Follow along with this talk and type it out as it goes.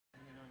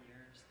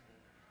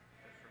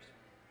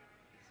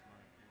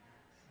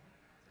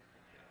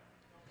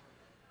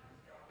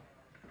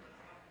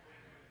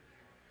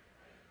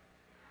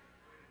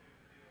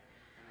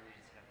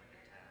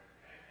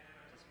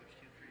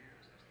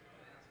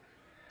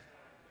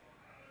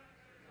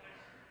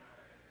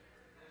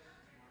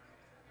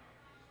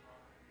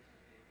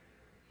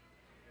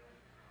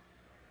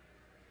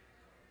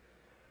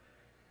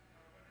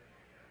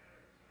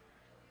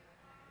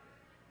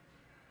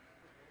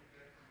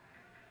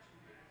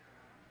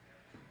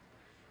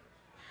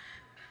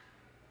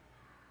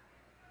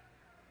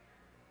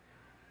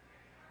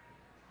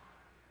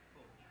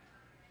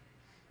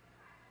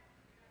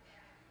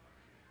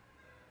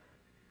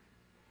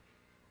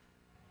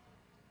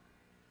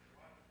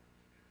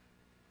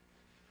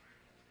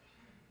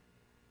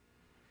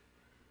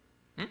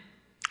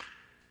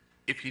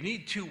If you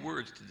need two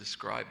words to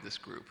describe this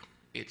group,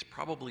 it's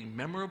probably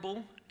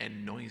memorable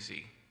and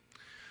noisy.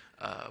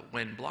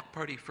 When Block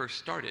Party first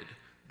started,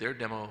 their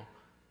demo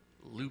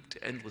looped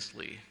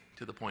endlessly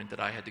to the point that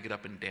I had to get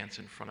up and dance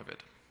in front of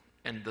it.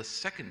 And the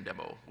second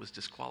demo was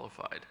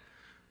disqualified.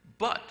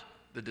 But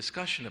the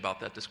discussion about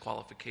that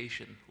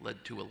disqualification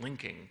led to a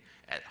linking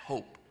at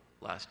Hope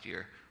last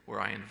year, where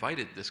I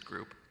invited this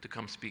group to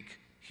come speak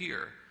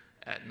here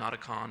at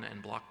NOTACON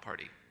and Block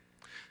Party.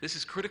 This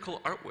is Critical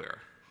Artware,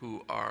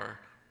 who are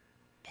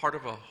part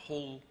of a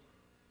whole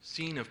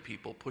scene of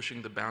people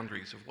pushing the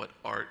boundaries of what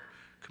art,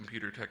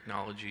 computer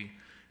technology,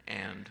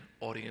 and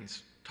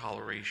audience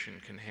toleration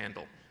can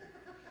handle.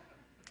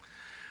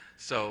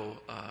 So,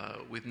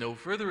 with no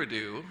further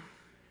ado,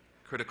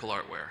 Critical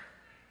Artware.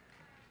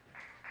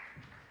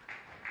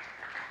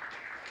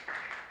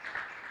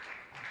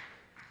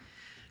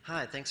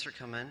 Hi, thanks for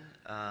coming.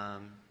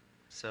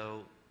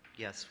 So,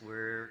 yes,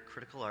 we're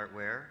Critical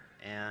Artware,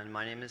 and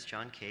my name is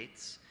John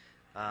Cates.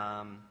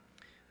 One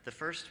of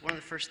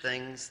the first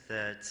things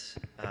that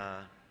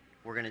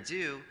we're going to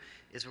do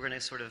is we're going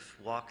to sort of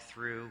walk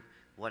through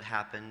what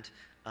happened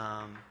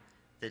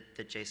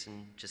that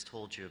Jason just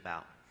told you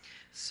about.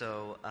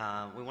 So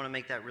we want to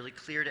make that really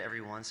clear to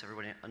everyone so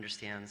everybody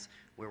understands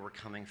where we're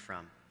coming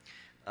from.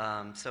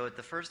 So at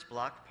the first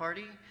block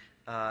party,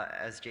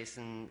 as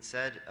Jason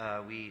said,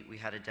 we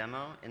had a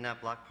demo in that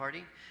block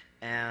party,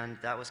 and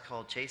that was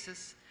called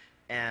Chassis,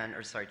 and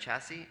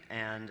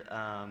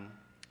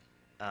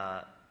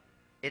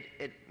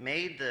it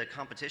made the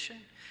competition.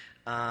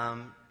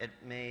 It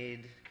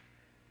made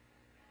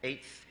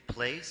eighth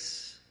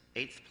place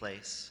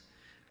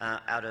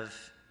out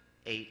of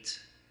 8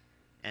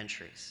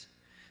 entries.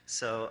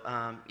 So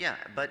yeah,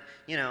 but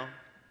you know,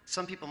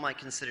 some people might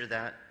consider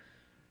that,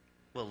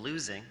 well,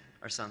 losing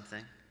or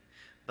something.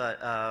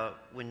 But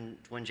when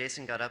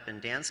Jason got up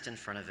and danced in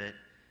front of it,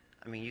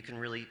 I mean, you can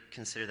really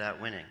consider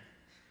that winning.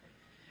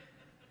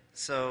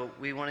 So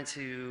we wanted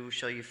to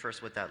show you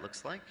first what that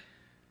looks like,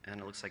 and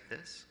it looks like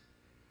this.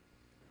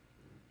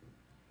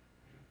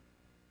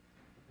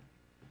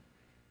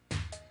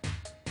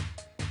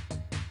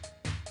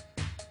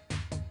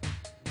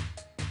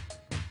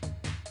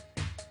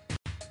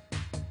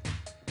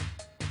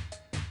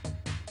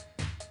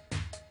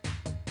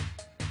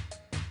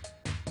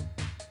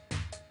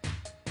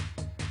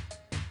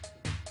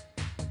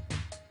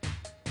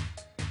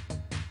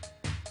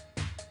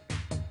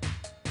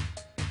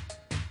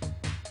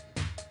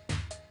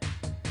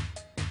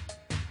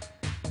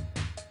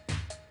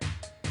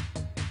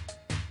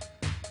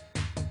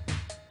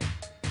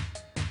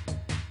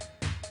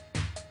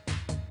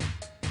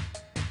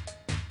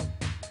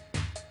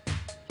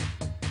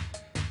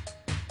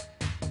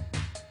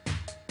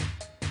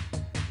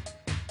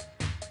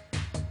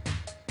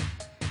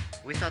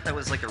 We thought that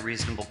was like a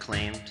reasonable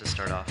claim to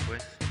start off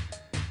with.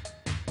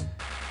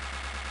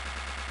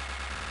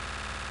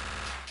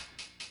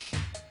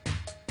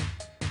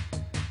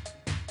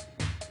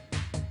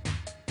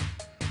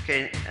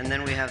 Okay, and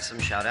then we have some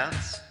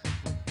shout-outs.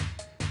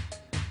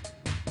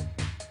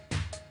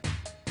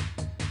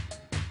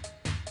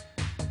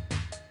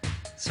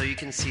 So you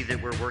can see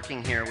that we're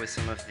working here with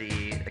some of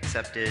the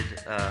accepted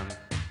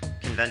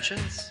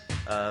conventions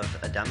of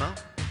a demo,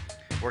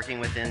 working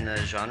within the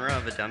genre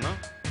of a demo.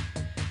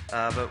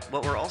 But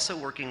what we're also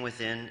working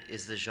within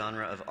is the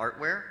genre of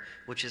artware,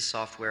 which is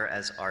software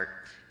as art,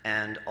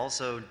 and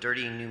also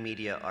dirty new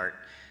media art.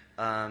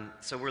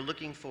 So we're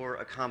looking for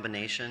a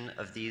combination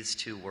of these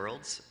two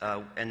worlds,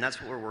 and that's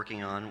what we're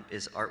working on,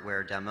 is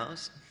artware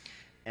demos.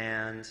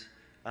 And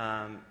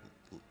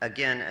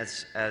again,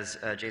 as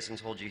Jason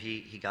told you,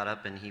 he got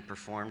up and he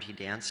performed, he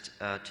danced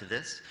to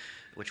this,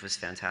 which was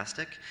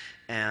fantastic.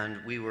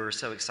 And we were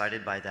so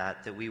excited by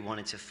that we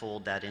wanted to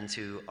fold that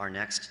into our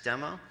next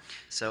demo.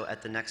 So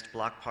at the next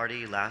block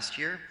party last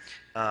year,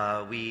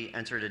 we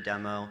entered a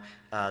demo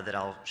that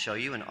I'll show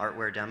you, an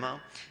artware demo.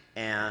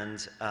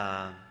 And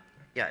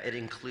yeah, it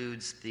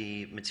includes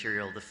the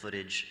material, the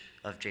footage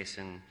of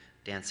Jason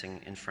dancing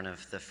in front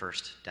of the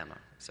first demo.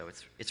 So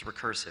it's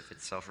recursive,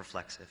 it's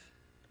self-reflexive.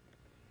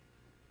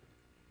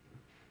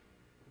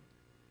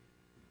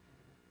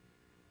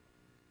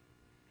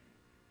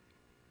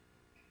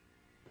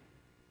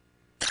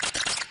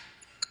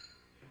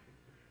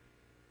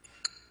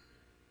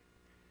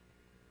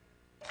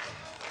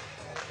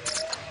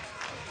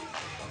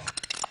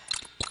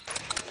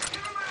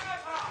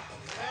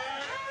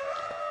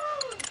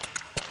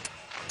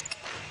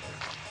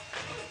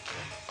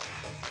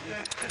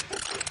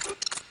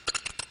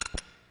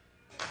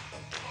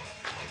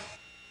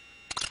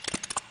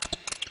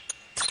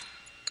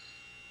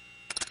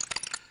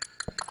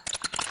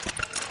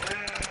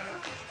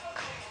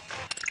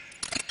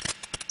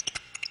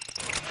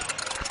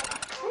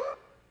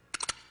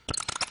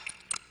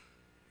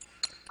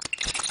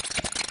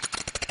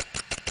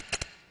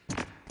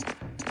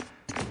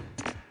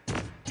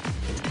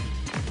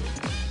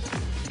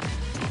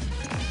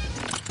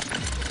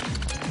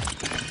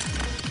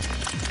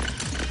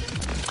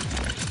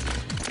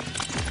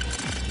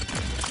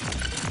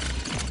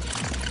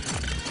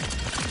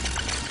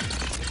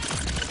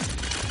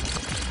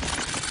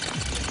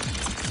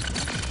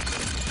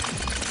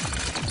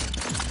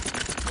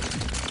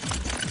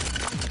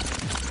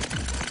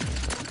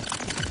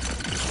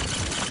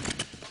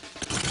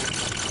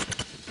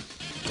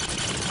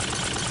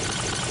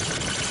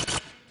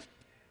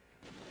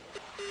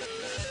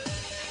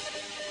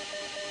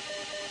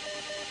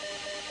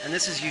 And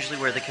this is usually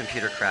where the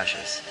computer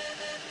crashes.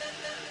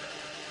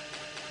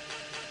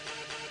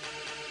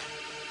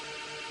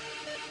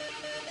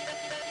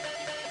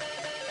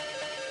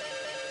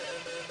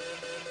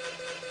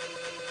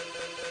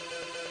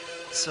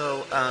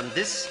 So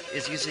this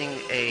is using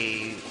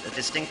a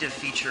distinctive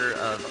feature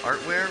of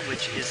Artware,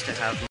 which is to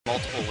have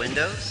multiple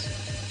windows.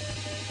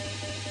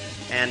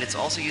 And it's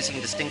also using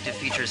distinctive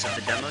features of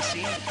the demo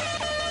scene.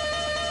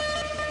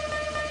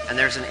 And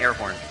there's an air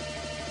horn.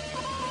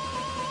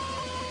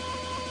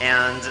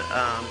 And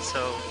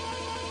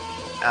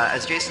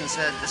as Jason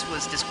said, this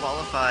was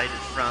disqualified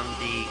from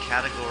the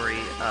category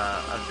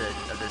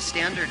of the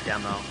standard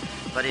demo.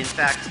 But in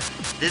fact,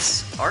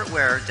 this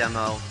Artware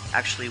demo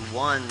actually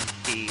won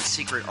the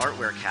secret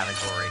Artware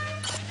category.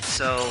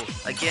 So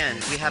again,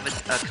 we have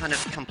a kind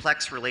of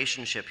complex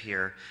relationship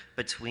here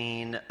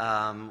between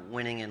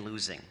winning and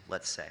losing,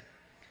 let's say.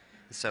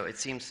 So it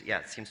seems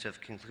to have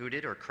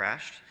concluded or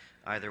crashed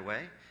either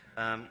way.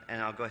 And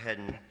I'll go ahead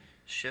and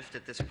shift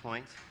at this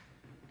point.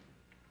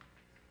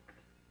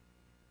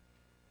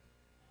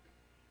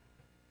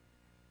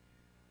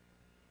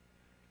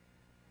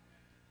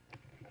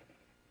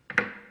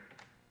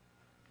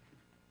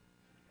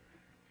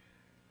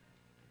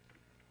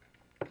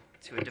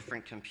 To a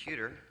different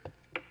computer,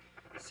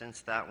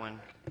 since that one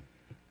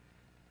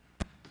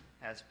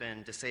has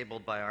been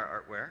disabled by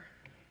our Artware.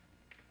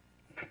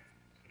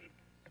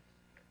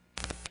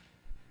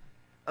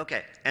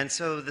 Okay, and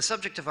so the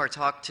subject of our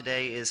talk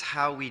today is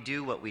how we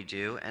do what we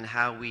do and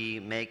how we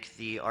make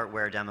the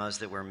Artware demos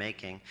that we're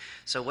making.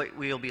 So what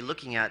we'll be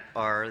looking at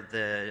are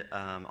the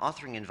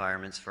authoring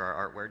environments for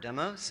our Artware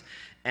demos.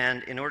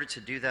 And in order to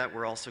do that,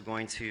 we're also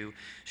going to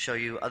show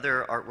you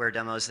other Artware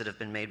demos that have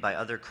been made by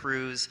other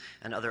crews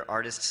and other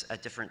artists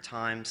at different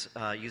times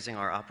using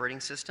our operating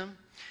system.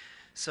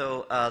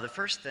 So the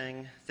first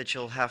thing that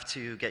you'll have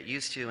to get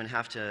used to and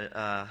have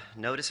to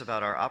notice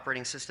about our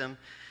operating system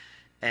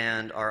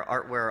and our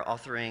Artware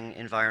authoring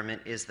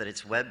environment is that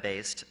it's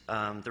web-based.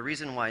 The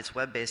reason why it's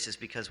web-based is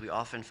because we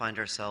often find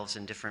ourselves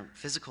in different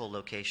physical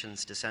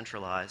locations,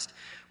 decentralized.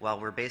 While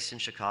we're based in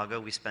Chicago,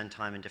 we spend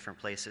time in different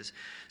places.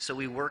 So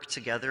we work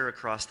together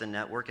across the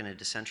network in a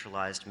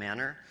decentralized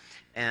manner.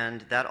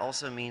 And that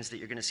also means that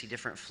you're going to see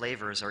different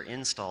flavors or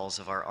installs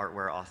of our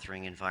Artware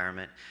authoring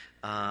environment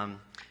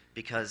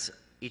because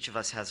each of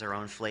us has our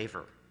own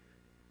flavor.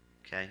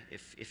 Okay?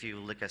 If you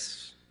lick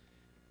us,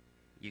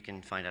 you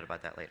can find out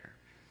about that later.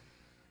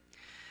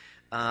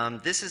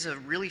 This is a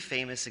really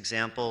famous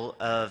example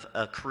of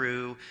a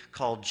crew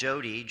called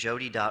Jody.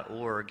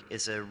 Jody.org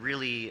is a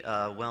really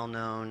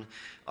well-known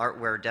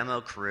Artware demo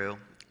crew,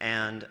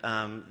 and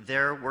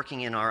they're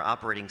working in our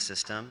operating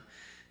system.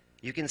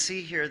 You can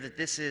see here that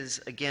this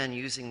is, again,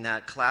 using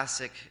that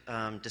classic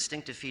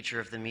distinctive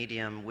feature of the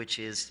medium, which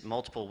is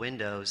multiple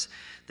windows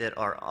that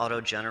are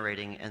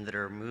auto-generating and that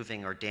are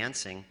moving or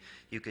dancing,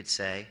 you could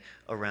say,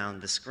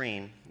 around the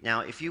screen.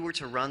 Now, if you were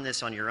to run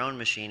this on your own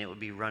machine, it would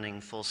be running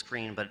full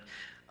screen, but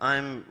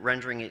I'm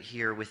rendering it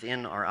here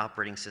within our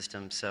operating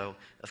system, so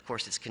of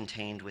course it's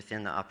contained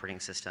within the operating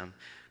system.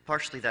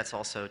 Partially that's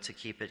also to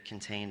keep it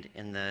contained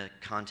in the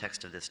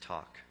context of this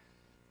talk.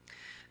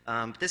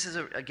 This is,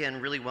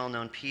 again, really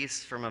well-known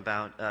piece from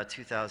about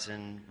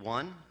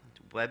 2001,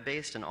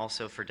 web-based and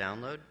also for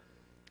download,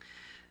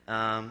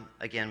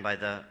 again by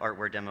the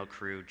Artware demo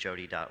crew,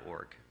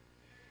 Jody.org.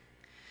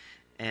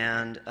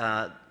 And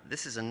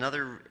this is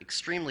another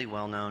extremely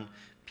well-known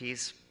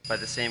piece by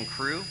the same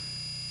crew,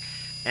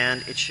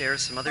 and it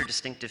shares some other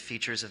distinctive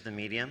features of the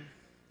medium.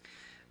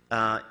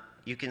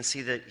 You can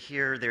see that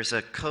here there's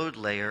a code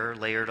layer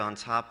layered on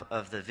top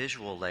of the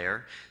visual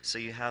layer, so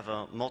you have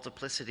a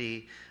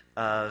multiplicity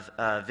of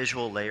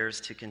visual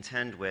layers to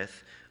contend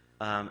with,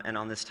 and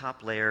on this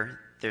top layer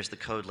there's the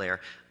code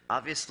layer.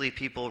 Obviously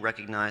people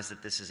recognize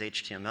that this is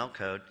HTML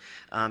code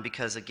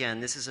because, again,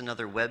 this is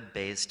another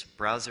web-based,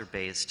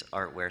 browser-based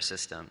Artware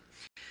system.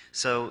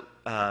 So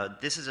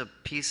this is a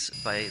piece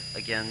by,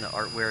 again, the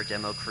Artware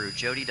demo crew,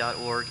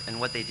 Jody.org, and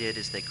what they did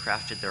is they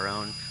crafted their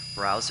own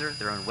browser,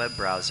 their own web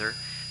browser.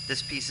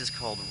 This piece is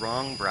called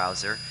Wrong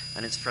Browser,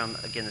 and it's from,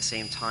 again, the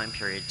same time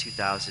period,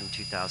 2000,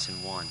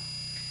 2001.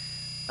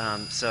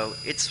 So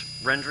it's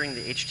rendering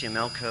the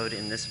HTML code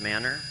in this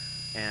manner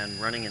and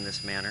running in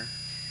this manner.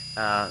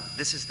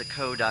 This is the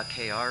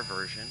co.kr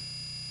version.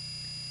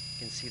 You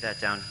can see that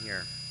down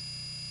here.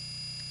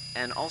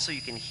 And also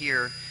you can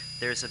hear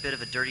there's a bit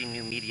of a dirty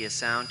new media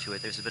sound to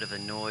it. There's a bit of a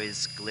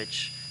noise,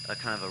 glitch,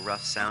 kind of a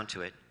rough sound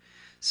to it.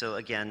 So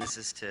again, this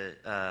is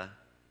to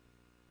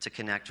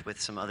connect with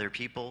some other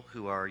people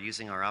who are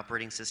using our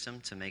operating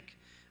system to make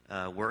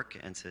work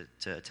and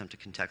to attempt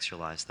to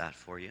contextualize that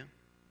for you.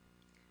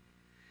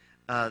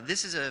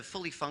 This is a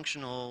fully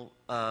functional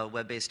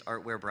web-based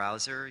Artware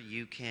browser.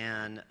 You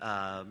can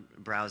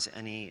browse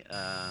any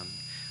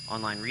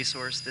online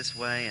resource this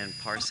way and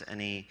parse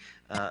any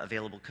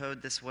available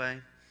code this way.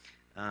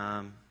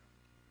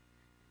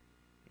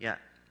 Yeah,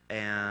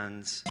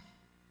 and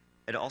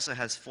it also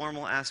has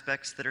formal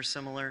aspects that are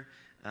similar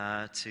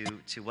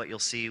to what you'll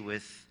see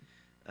with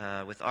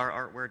our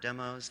Artware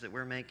demos that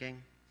we're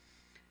making.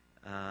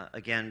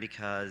 Again,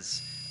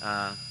 because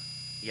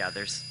yeah,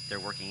 they're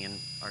working in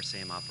our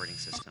same operating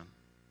system.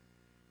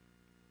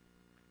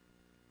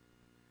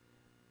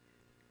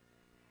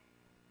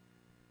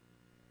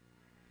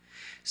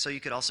 So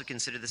you could also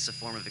consider this a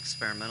form of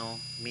experimental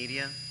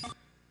media.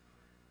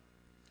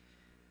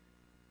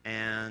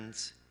 And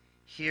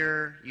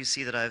here you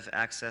see that I've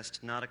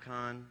accessed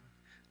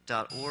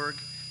NOTACON.org.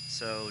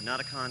 So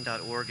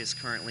NOTACON.org is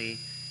currently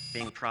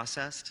being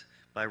processed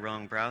by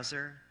Wrong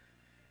Browser.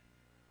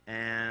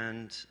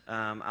 And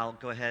I'll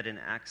go ahead and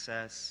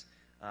access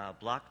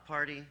Block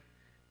Party,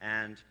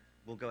 and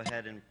we'll go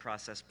ahead and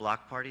process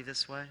Block Party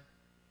this way.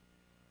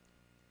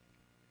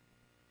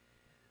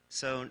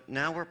 So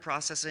now we're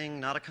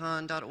processing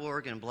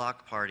NOTACON.org and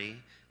Block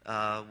Party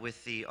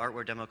with the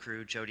Artware demo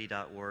crew,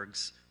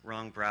 Jody.org's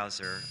Wrong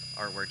Browser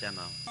Artware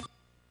demo.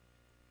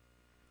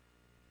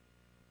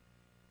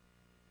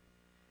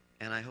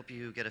 And I hope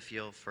you get a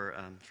feel for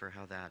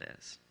how that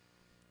is.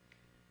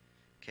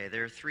 Okay,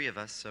 there are 3 of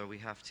us, so we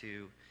have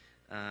to,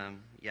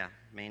 yeah,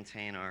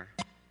 maintain our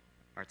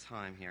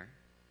time here.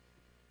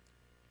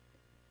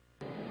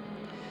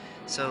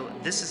 So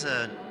this is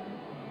a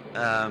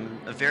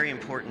very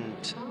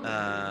important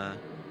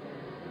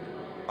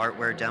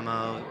Artware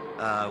demo,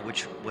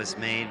 which was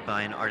made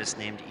by an artist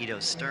named Ido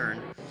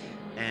Stern,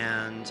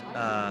 and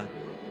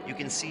you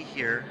can see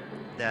here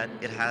that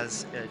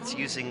it's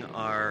using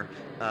our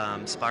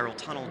spiral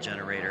tunnel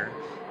generator,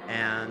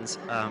 and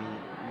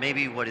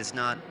maybe what is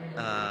not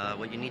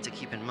what you need to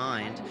keep in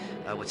mind,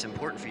 what's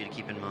important for you to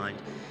keep in mind,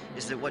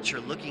 is that what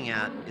you're looking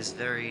at is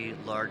very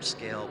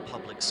large-scale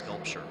public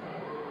sculpture.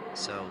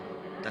 So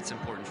that's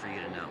important for you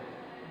to know.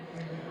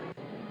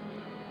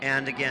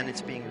 And again,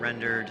 it's being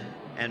rendered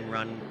and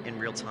run in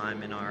real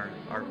time in our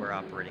Artware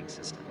operating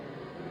system.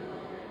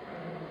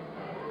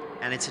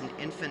 And it's an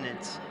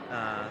infinite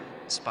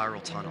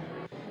spiral tunnel.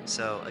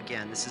 So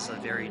again, this is a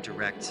very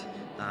direct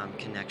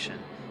connection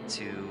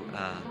to,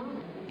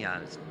 yeah,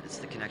 it's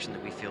the connection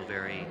that we feel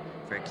very,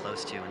 very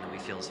close to and that we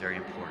feel is very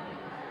important.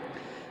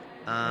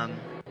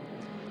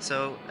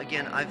 So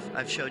again,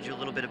 I've showed you a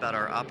little bit about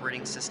our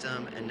operating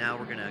system, and now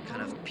we're going to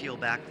kind of peel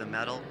back the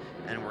metal,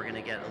 and we're going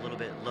to get a little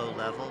bit low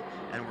level,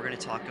 and we're going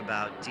to talk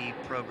about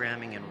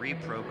deprogramming and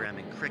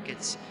reprogramming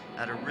crickets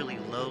at a really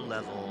low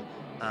level,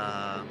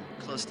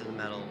 close to the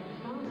metal,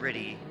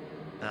 gritty,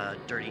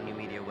 dirty new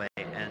media way.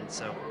 And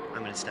so I'm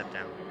going to step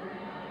down.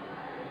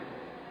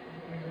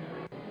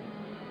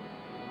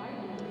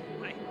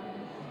 Hi.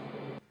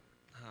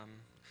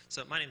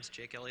 So my name is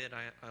Jake Elliott.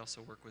 I also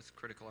work with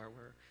Critical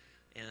Artware.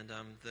 And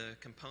the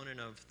component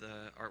of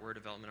the Artware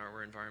development,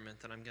 Artware environment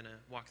that I'm going to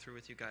walk through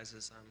with you guys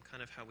is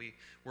kind of how we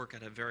work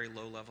at a very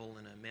low level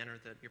in a manner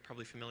that you're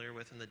probably familiar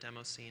with in the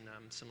demo scene,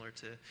 similar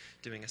to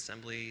doing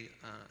assembly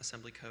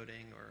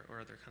coding or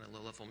other kind of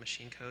low-level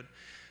machine code.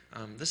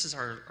 This is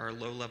our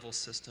low-level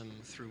system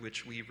through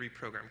which we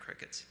reprogram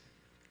crickets.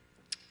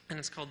 And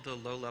it's called the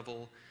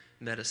low-level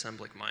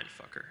metasemblic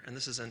mindfucker. And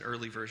this is an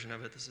early version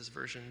of it. This is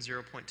version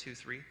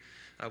 0.23.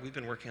 We've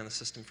been working on the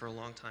system for a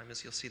long time.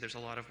 As you'll see, there's a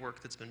lot of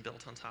work that's been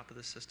built on top of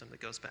this system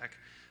that goes back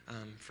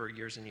for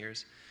years and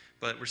years.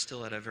 But we're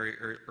still at a very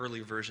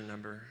early version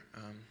number.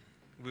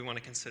 We want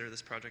to consider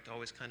this project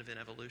always kind of in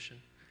evolution.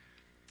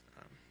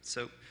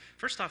 So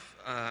first off,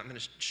 I'm going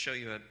to show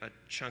you a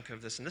chunk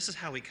of this. And this is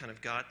how we kind of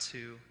got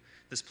to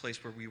this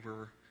place where we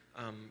were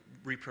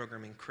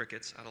reprogramming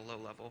crickets at a low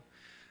level.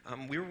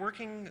 We were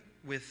working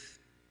with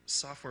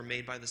software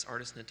made by this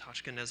artist,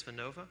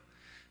 NOTACON.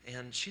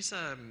 And she's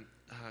a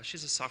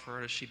software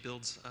artist. She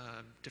builds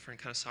different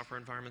kind of software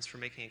environments for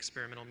making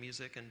experimental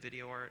music and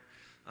video art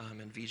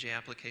and VJ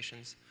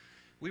applications.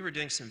 We were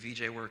doing some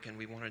VJ work, and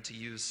we wanted to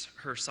use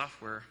her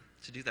software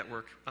to do that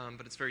work,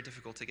 but it's very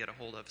difficult to get a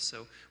hold of.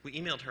 So we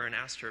emailed her and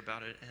asked her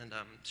about it, and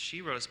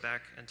she wrote us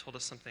back and told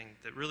us something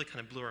that really kind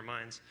of blew our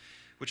minds,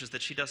 which is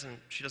that she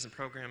doesn't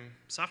program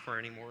software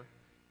anymore.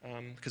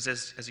 Because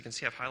as you can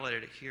see, I've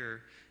highlighted it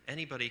here.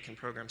 Anybody can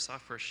program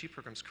software. She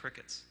programs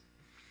crickets.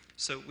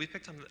 So we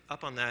picked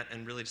up on that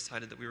and really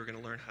decided that we were going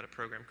to learn how to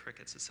program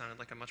crickets. It sounded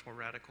like a much more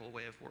radical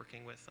way of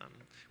working with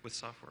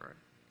software art.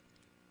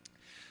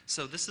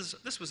 So this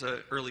was an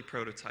early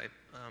prototype.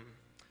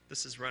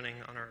 This is running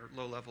on our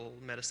low-level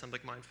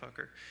metasemblic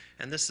mindfucker,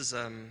 and this is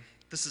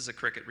a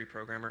cricket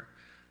reprogrammer.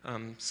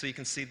 So you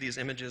can see these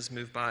images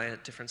move by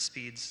at different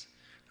speeds,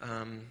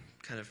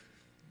 kind of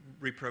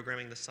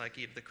reprogramming the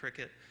psyche of the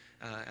cricket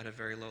at a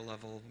very low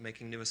level,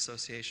 making new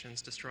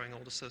associations, destroying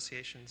old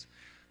associations.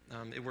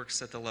 It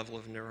works at the level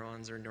of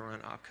neurons or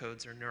neuron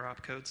opcodes or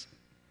neuropcodes.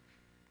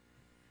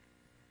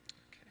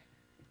 Okay.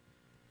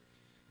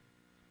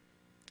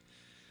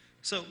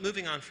 So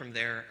moving on from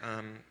there,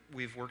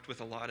 we've worked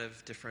with a lot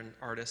of different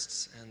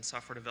artists and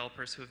software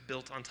developers who have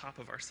built on top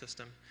of our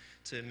system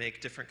to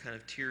make different kind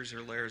of tiers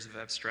or layers of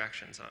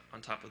abstractions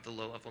on top of the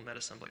low-level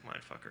metasemblic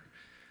mindfucker.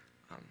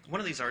 One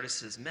of these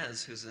artists is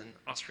Mez, who's an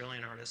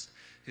Australian artist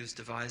who's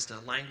devised a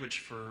language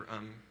for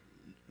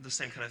the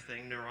same kind of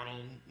thing,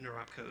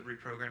 neuropcode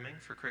reprogramming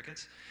for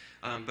crickets,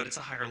 but it's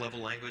a higher level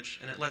language,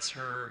 and it lets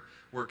her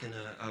work in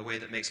a way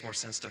that makes more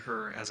sense to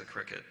her as a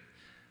cricket.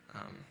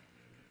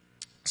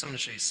 So I'm going to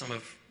show you some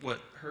of what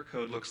her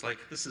code looks like.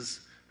 This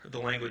is the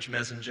language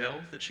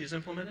Mesengel that she's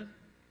implemented.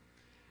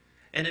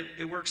 And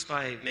it works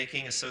by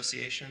making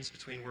associations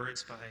between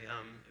words, by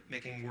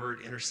making word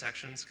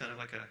intersections, kind of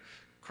like a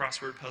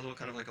crossword puzzle,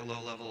 kind of like a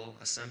low-level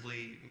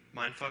assembly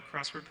mindfuck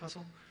crossword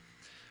puzzle.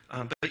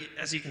 But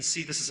as you can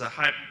see, this is a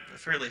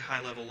fairly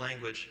high-level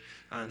language.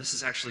 This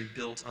is actually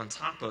built on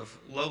top of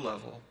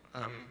low-level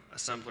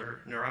assembler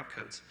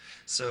neuropcodes.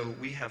 So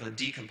we have a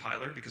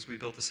decompiler because we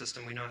built the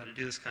system. We know how to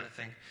do this kind of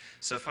thing.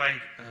 So if I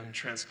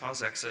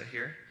transpose exa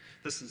here,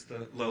 this is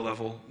the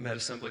low-level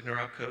metasymbolic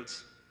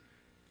neuropcodes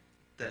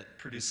that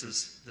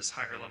produces this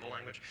higher-level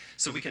language.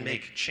 So we can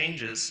make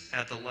changes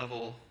at the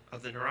level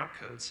of the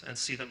neuropcodes and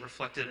see them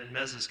reflected in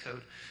Mez's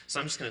code. So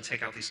I'm just going to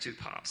take out these two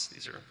pops.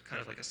 These are kind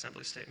of like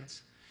assembly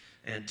statements,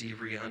 and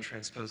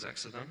untranspose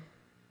exa them.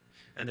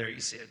 And there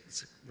you see it.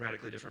 It's a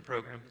radically different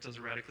program. It does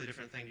a radically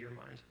different thing to your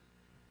mind.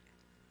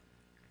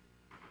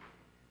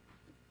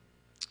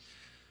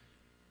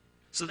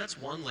 So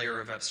that's one layer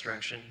of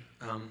abstraction.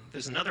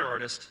 There's another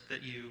artist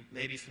that you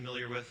may be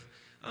familiar with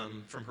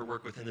from her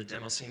work within the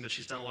demo scene, but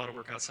she's done a lot of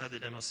work outside the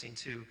demo scene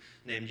too,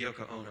 named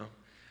Yoko Ono.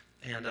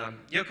 And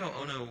Yoko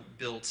Ono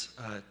built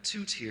a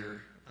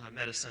two-tier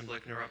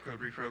metasymbolic neuropcode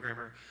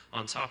reprogrammer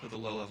on top of the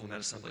low-level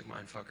metasymbolic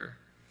mindfucker.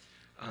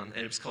 And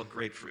it was called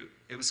Grapefruit.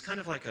 It was kind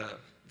of like a, have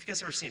you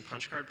guys ever seen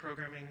punch card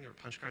programming or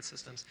punch card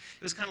systems?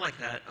 It was kind of like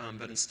that,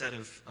 but instead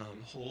of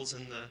holes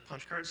in the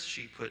punch cards,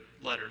 she put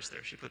letters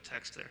there. She put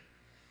text there.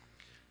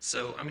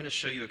 So I'm going to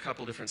show you a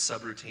couple different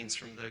subroutines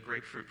from the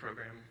Grapefruit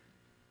program.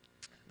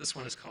 This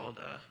one is called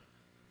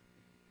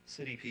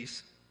City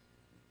Piece.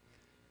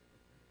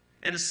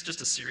 And it's just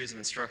a series of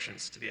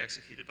instructions to be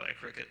executed by a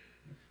cricket.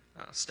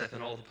 Step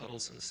in all the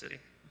puddles in the city.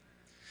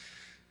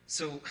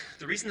 So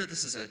the reason that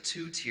this is a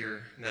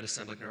two-tier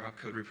metasymbolic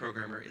neuropcode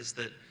reprogrammer is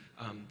that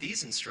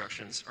these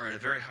instructions are in a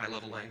very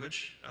high-level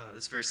language.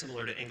 It's very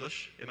similar to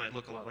English. It might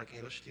look a lot like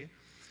English to you.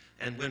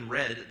 And when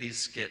read,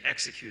 these get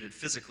executed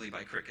physically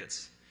by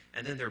crickets.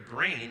 And then their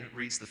brain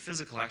reads the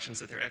physical actions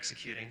that they're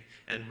executing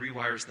and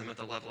rewires them at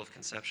the level of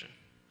conception.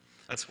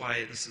 That's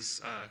why this is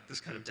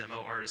this kind of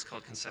demo art is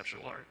called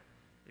conceptual art.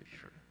 Maybe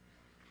you've heard of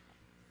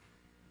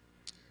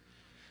it.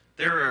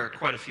 There are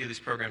quite a few of these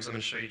programs. I'm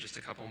going to show you just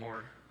a couple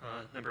more.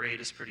 Number 8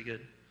 is pretty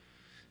good.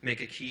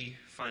 Make a key,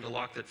 find a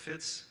lock that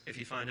fits. If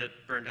you find it,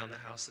 burn down the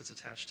house that's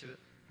attached to it.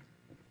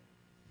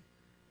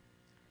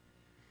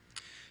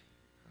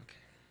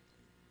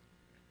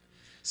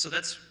 So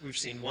we've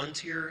seen 1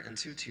 tier and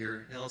 2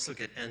 tier. Now let's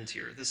look at n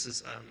tier. This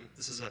is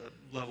a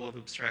level of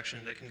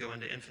abstraction that can go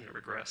into infinite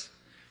regress.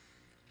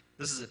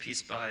 This is a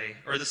piece by,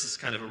 or this is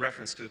kind of a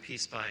reference to a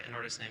piece by an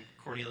artist named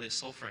Cornelia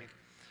Solfrank.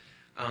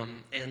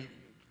 And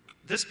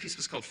this piece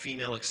was called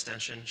Female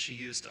Extension. She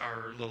used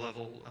our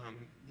low-level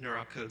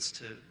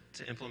neuropcodes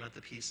to implement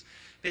the piece.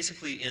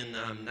 Basically, in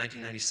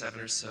 1997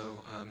 or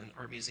so, an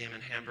art museum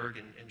in Hamburg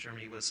in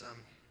Germany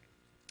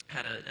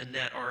had a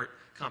net art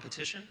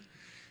competition.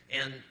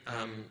 And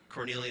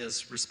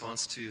Cornelia's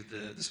response to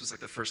this was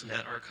like the first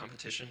net art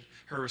competition.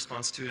 Her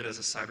response to it as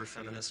a cyber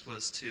feminist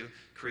was to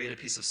create a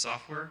piece of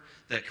software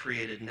that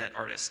created net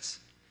artists,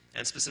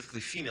 and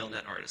specifically female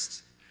net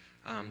artists.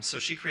 So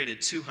she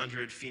created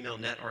 200 female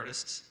net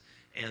artists,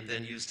 and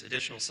then used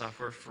additional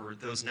software for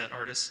those net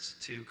artists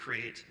to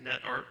create net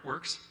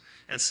artworks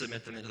and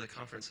submit them into the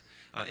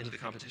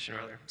competition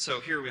rather. So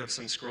here we have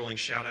some scrolling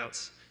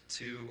shout-outs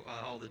to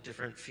all the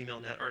different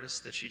female net artists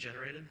that she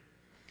generated.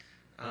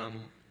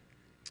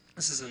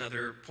 This is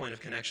another point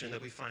of connection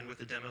that we find with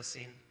the demo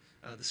scene,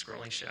 the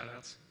scrolling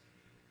shoutouts.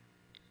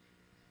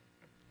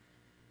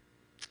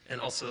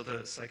 And also the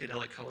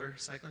psychedelic color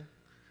cycling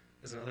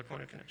is another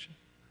point of connection.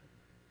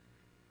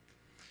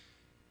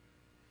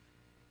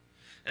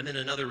 And then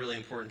another really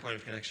important point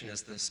of connection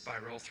is the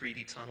spiral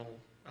 3D tunnel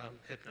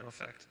hypno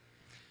effect.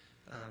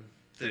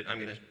 That I'm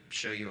going to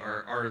show you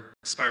our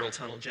spiral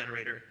tunnel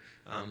generator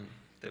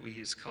that we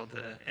use called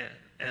the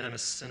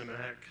Animus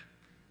Cinematic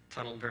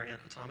Tunnel Variant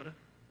Automata.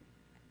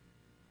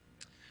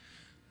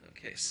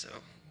 Okay, so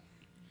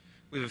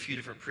we have a few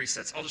different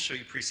presets. I'll just show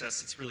you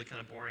presets. It's really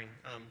kind of boring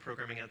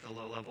programming at the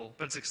low level,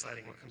 but it's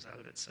exciting what comes out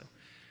of it. So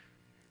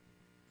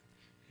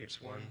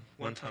here's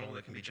one tunnel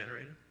that can be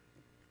generated.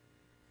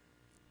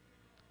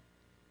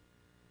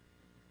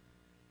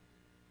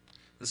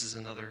 This is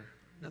another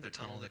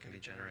tunnel that can be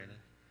generated.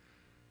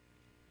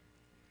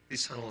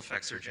 These tunnel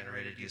effects are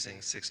generated using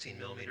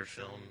 16mm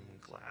film,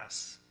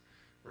 glass,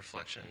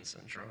 reflections,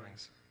 and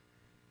drawings.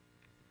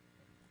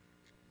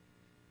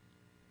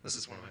 This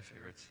is one of my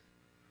favorites.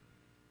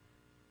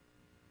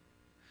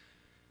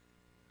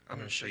 I'm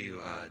going to show you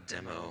a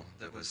demo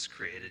that was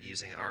created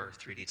using our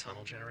 3D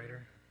tunnel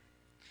generator.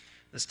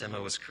 This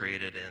demo was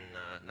created in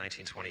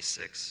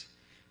 1926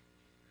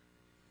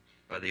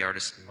 by the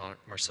artist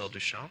Marcel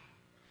Duchamp,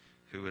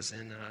 who was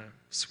in a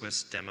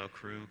Swiss demo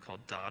crew called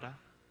Dada.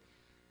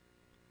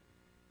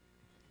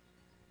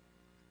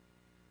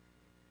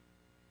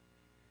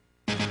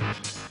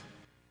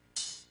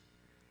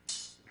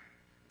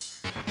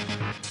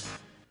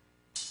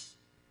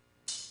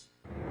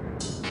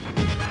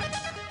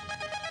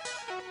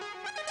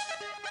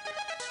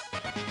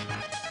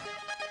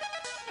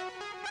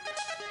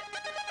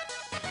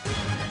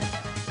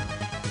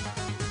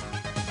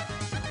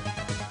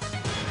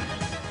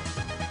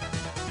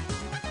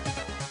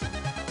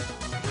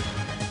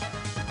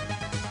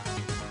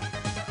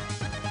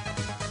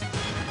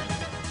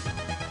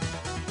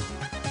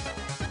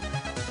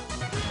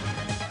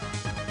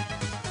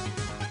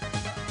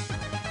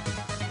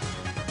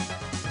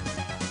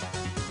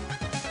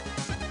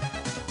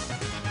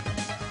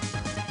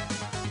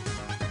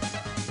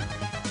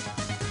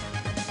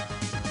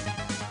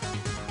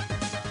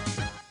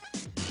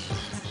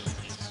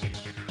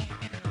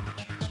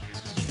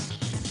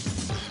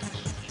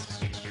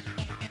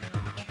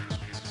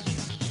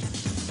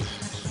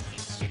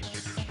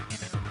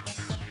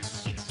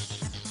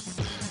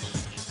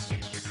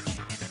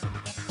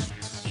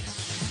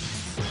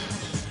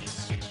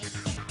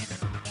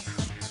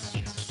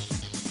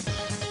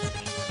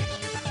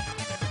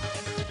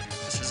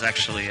 is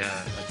actually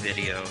a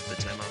video of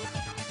the demo.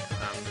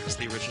 Because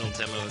the original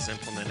demo is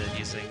implemented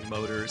using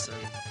motors and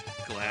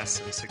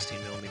glass and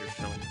 16mm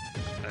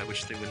film,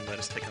 which they wouldn't let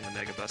us take on the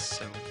Megabus.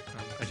 So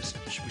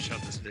we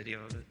shot this video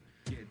of it.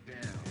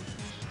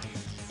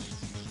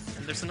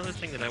 And there's another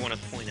thing that I want to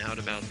point out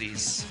about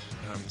these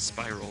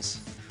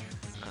spirals,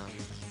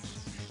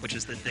 which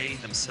is that they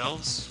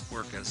themselves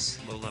work as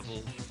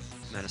low-level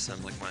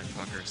metasymbolic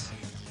mindfuckers.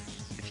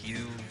 If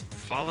you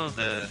follow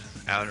the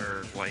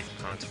outer white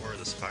contour of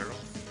the spiral,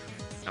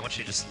 I want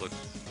you to just look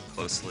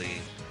closely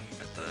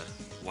at the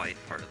white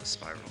part of the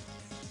spiral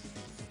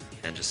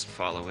and just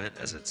follow it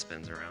as it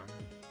spins around.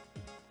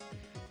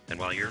 And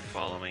while you're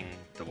following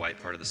the white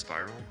part of the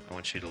spiral, I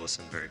want you to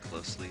listen very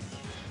closely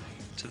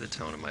to the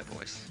tone of my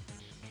voice.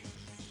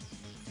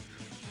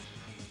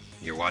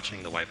 You're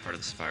watching the white part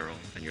of the spiral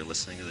and you're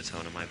listening to the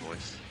tone of my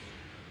voice.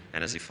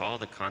 And as you follow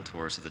the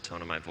contours of the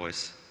tone of my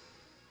voice,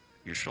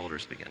 your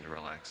shoulders begin to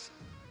relax.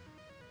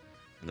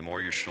 And the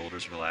more your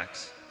shoulders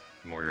relax,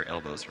 the more your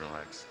elbows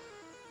relax.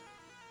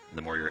 And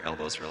the more your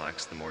elbows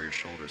relax, the more your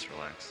shoulders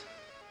relax.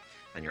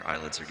 And your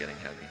eyelids are getting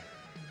heavy.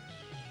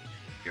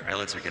 Your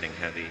eyelids are getting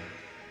heavy.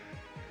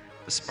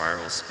 The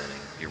spiral is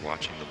spinning. You're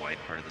watching the white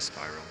part of the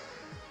spiral,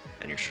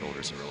 and your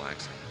shoulders are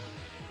relaxing.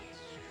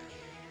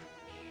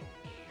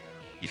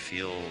 You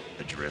feel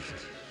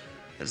adrift,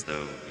 as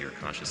though your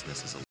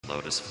consciousness is a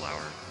lotus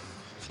flower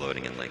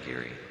floating in Lake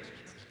Erie.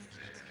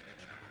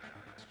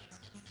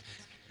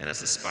 And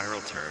as the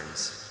spiral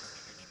turns,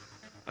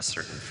 a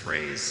certain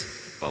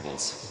phrase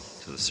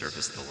bubbles to the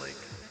surface of the lake.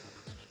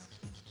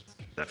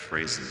 That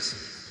phrase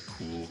is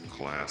cool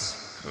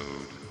class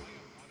code.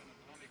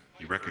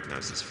 You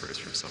recognize this phrase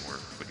from somewhere,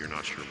 but you're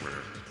not sure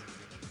where.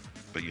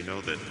 But you know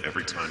that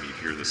every time you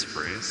hear this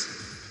phrase,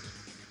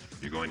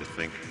 you're going to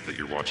think that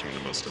you're watching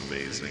the most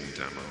amazing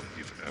demo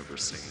you've ever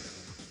seen.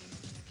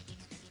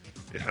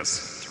 It has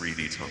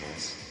 3D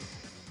tunnels.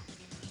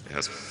 It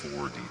has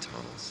 4D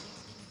tunnels.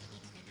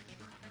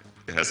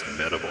 It has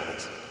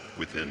metaballs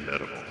within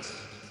metaballs.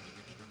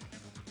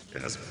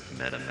 It has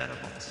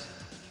meta-metaballs.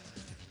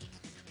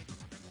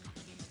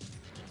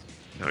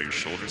 Now your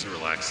shoulders are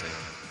relaxing,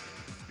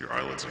 your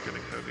eyelids are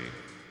getting heavy,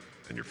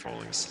 and you're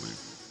falling asleep.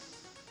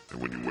 And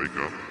when you wake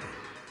up,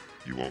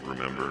 you won't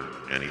remember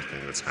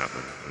anything that's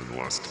happened in the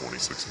last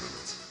 26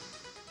 minutes.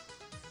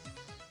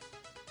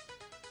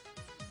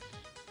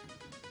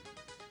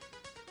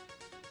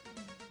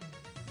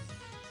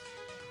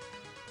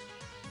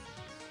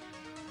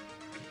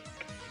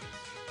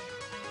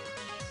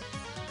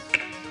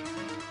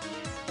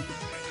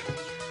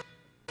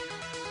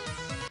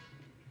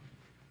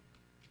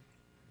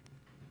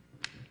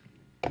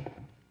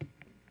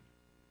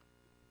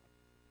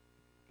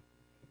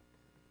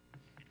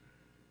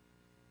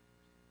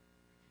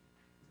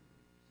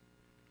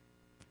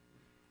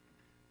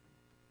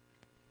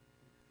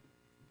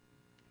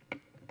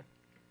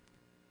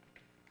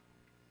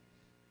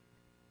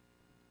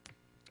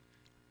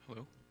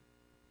 Hello.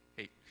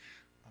 Hey,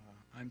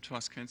 I'm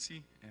Tomas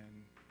Kensi,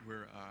 and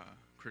we're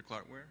Critical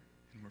Artware,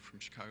 and we're from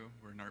Chicago.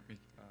 We're an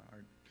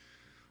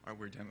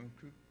artware demo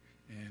group,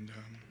 and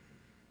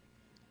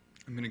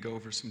I'm going to go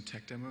over some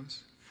tech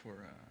demos for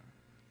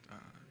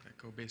that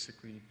go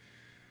basically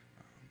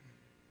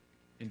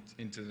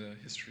into the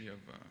history of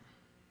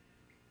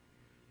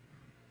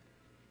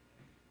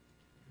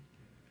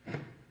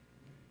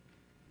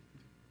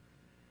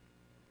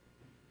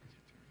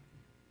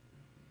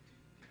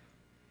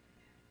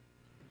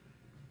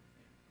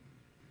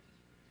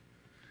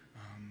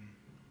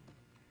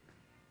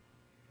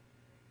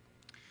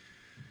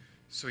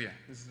so yeah,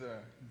 this is the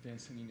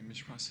advanced sending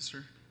image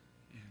processor,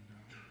 and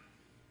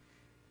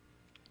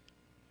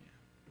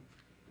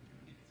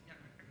Yeah, I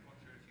can walk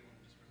through it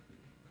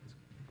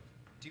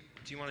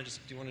if you want to just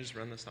run it. Do you want to just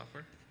run the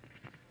software?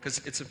 Because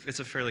it's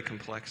a fairly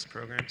complex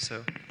program.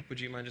 So would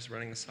you mind just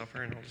running the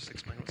software and I'll just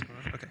explain what's going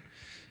on? Okay,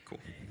 cool.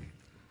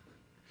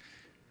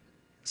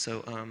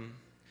 So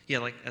yeah,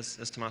 like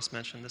as Tomas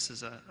mentioned, this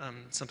is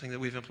something that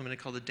we've implemented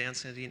called the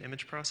Dancing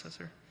Image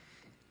Processor.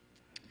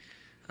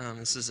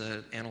 This is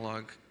an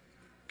analog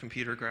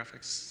computer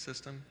graphics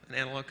system, an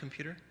analog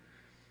computer.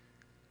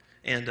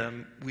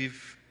 And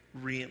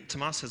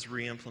Tomas has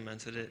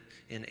re-implemented it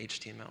in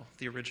HTML.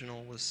 The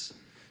original was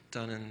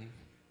done in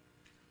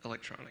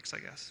electronics, I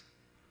guess.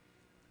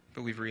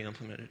 But we've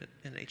re-implemented it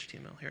in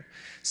HTML here.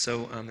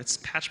 So it's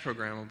patch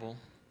programmable.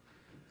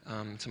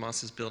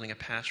 Tomas is building a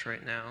patch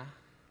right now,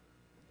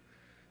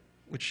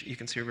 which you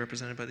can see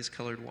represented by these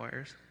colored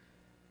wires.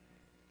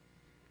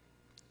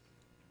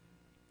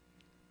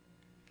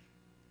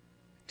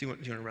 Do you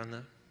want to run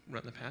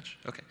the patch?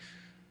 Okay.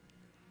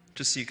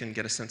 Just so you can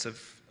get a sense of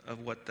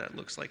what that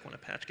looks like when a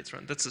patch gets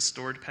run. That's a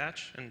stored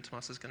patch, and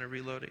Tomas is going to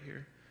reload it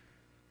here.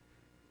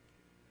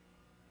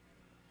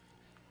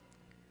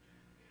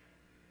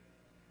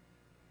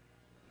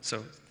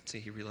 So, see,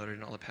 he reloaded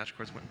and all the patch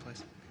cords went in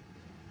place.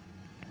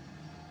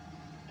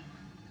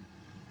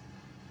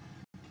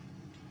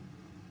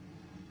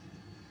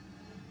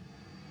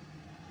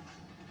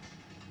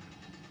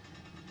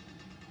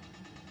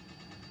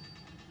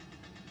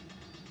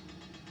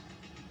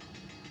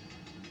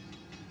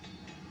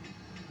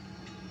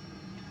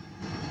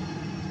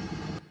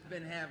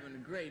 having a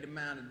great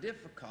amount of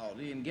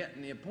difficulty in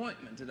getting the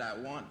appointment that I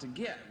want to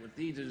get with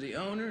either the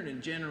owner and the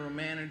general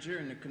manager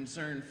and the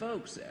concerned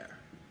folks there.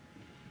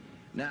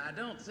 Now, I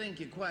don't think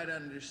you quite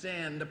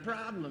understand the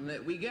problem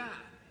that we got.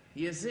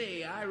 You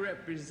see, I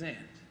represent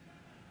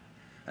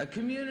a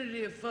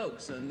community of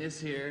folks in this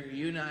here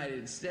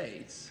United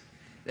States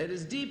that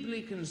is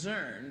deeply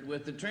concerned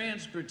with the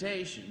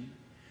transportation,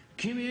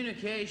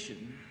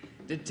 communication,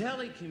 the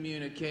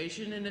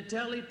telecommunication, and the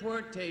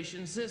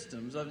teleportation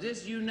systems of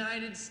this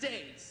United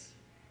States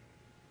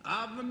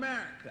of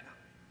America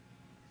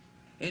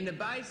in the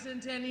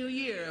bicentennial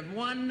year of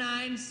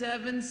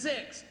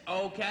 1976,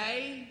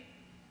 okay?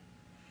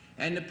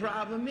 And the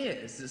problem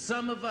is that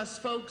some of us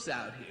folks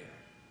out here,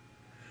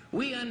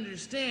 we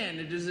understand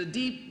that there's a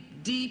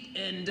deep, deep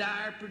and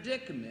dire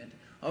predicament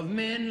of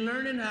men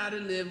learning how to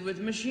live with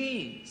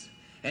machines.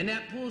 And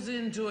that pulls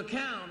into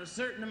account a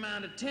certain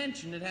amount of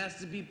attention that has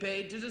to be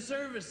paid to the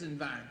service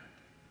environment.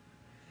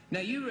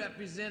 Now, you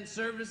represent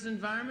service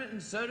environment,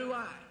 and so do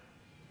I.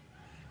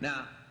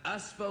 Now,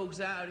 us folks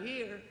out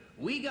here,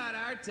 we got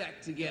our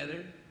tech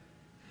together.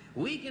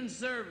 We can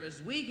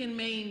service, we can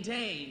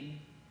maintain,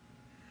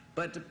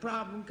 but the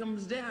problem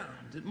comes down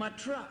that my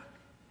truck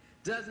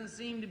doesn't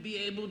seem to be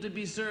able to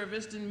be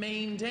serviced and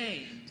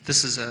maintained.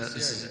 This is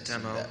a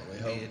demo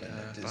made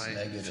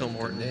by Phil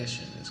Morton.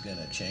 Condition is going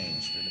to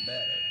change for the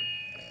better,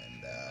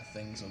 and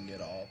things will get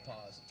all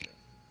positive.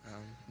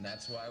 And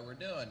that's why we're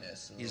doing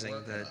this. And Using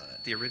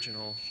the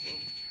original.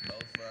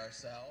 Both for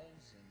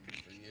ourselves and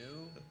for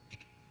you,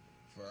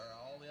 for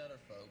all the other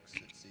folks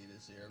that see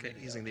this here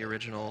video. Using the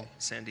original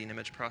Sandine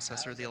image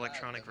processor, the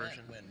electronic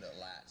version.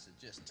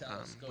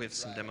 We have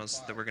some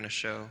demos that we're going to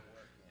show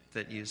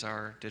that use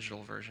our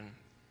digital version.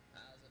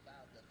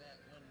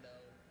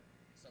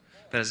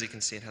 But as you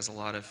can see, it has a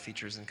lot of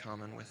features in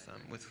common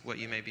with what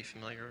you may be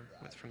familiar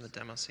with from the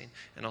demo scene,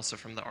 and also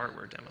from the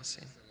Artware demo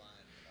scene.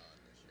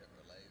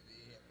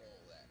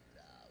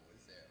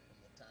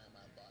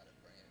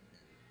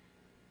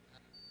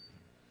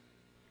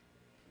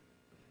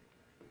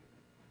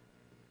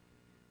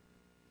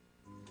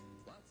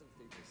 Lots of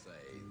people say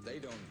they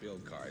don't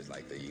build cars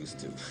like they used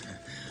to.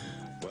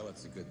 Well,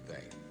 it's a good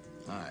thing.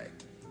 Hi,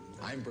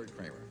 I'm Bert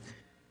Kramer.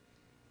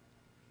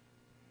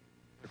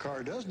 The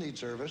car does need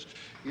service.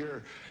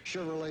 Your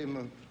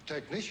Chevrolet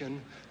technician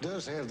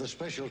does have the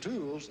special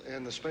tools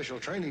and the special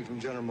training from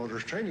General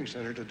Motors Training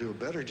Center to do a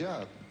better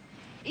job.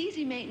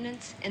 Easy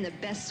maintenance and the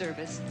best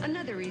service.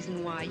 Another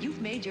reason why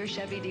you've made your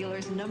Chevy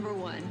dealers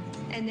 #1,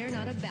 and they're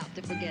not about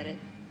to forget it.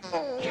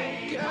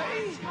 Okay.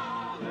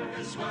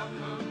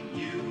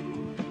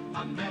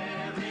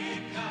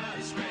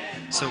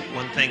 So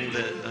one thing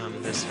that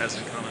this has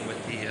in common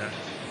with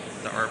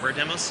the Artware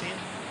demo scene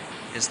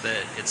is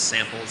that it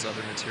samples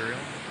other material.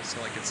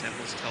 So like it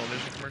samples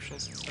television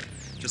commercials and stuff,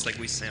 just like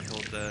we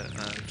sampled the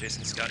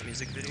Jason Scott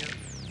music video.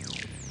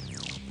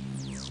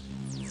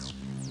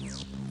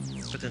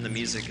 But then the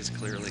music is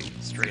clearly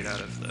straight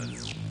out of the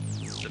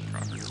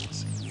proper demo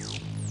scene.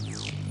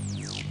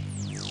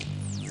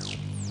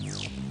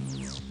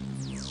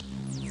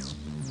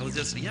 Oh,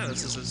 this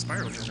is a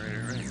spiral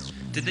generator, right?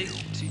 Did they?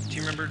 Do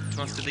you remember,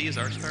 Thomas? Did they use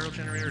our spiral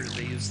generator, or did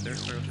they use their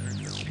spiral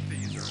generator? I think they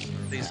used our spiral.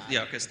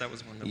 Yeah, okay, so that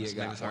was one that was ours. You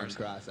got one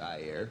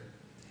cross-eye here,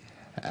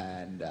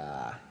 and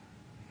a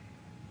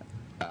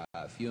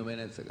few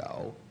minutes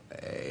ago,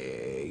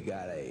 I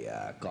got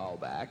a call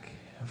back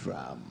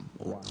from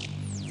one.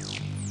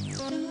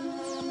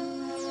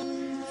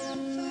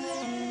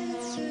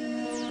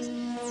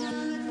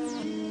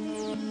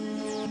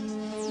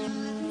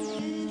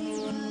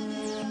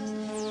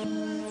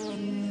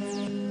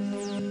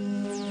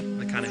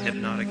 Kind of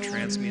hypnotic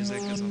trance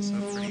music is also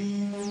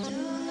pretty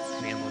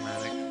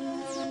emblematic.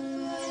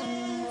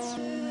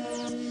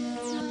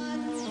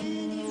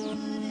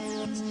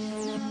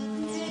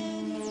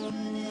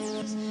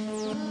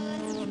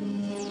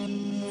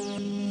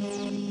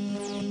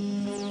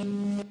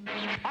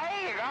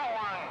 Hey, you got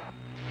one.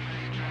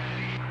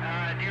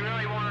 Do you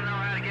really want to know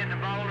how to get in the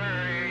boulder,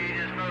 or are you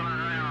just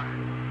fooling around?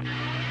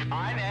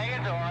 I'm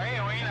negatory.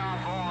 We not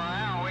fooling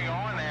around. We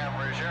going there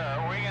for sure.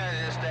 We're going to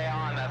just stay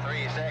on the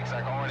 3-6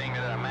 according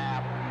to the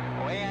map.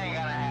 We ain't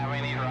going to have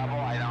any trouble,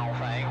 I don't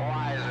think.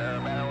 Why? Is there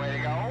a better way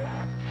to go?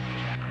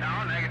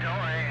 No,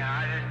 negatory.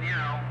 I just,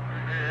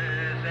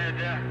 said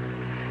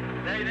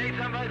they need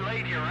somebody to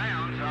lead you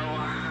around, so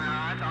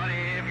I thought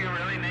if you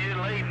really needed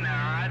leading,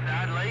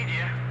 I'd lead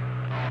you.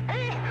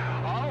 Hey,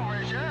 oh, for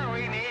sure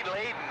we need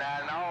leading.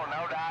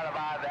 No doubt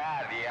about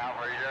that. Yeah,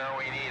 for sure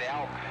we need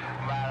help.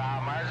 But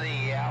mercy,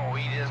 yeah,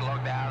 we just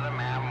looked down at the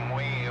map and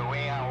we go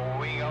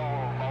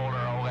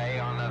Boulder, okay,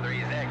 on the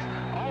 3-6.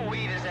 Oh,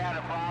 we just had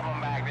a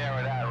problem back there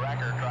with that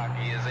record truck,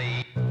 you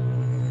see.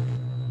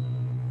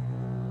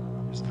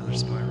 There's another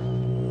spiral.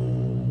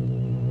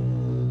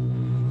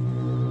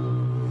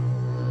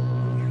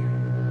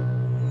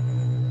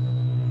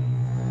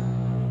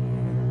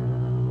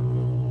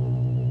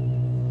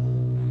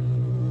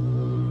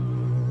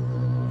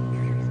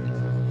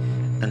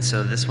 And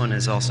so this one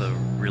is also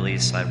really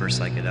cyber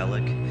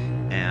psychedelic,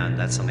 and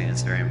that's something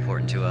that's very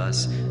important to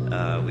us.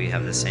 We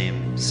have the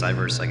same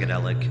cyber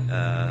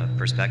psychedelic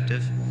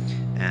perspective,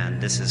 and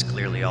this is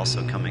clearly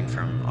also coming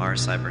from our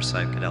cyber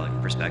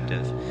psychedelic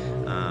perspective.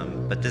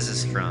 But this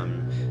is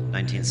from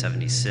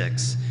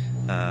 1976.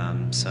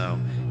 So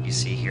you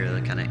see here the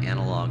kind of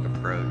analog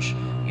approach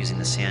using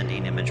the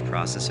Sandine image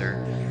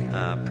processor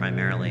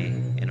primarily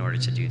in order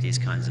to do these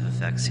kinds of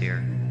effects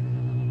here.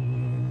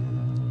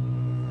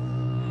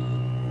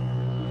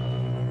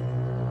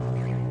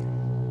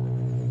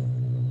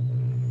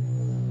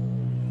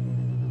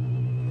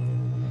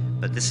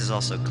 But this is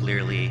also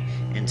clearly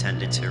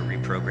intended to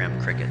reprogram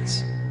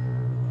crickets.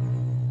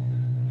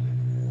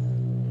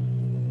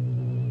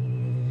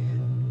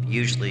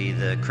 Usually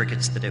the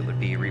crickets that it would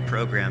be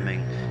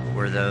reprogramming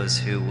were those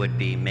who would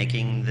be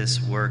making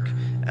this work,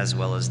 as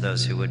well as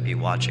those who would be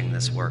watching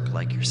this work,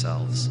 like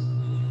yourselves.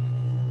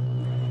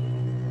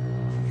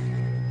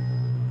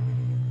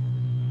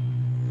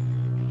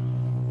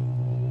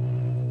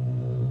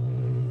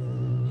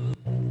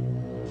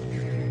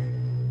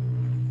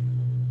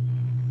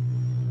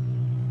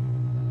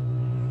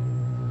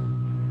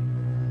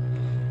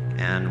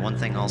 And one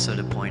thing also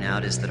to point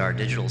out is that our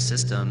digital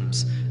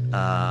systems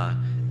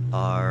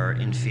are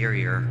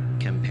inferior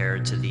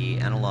compared to the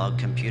analog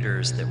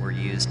computers that were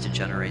used to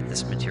generate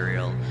this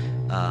material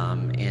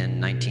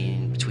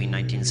between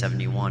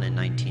 1971 and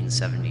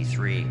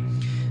 1973.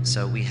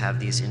 So we have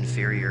these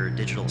inferior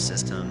digital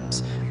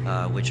systems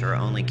which are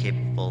only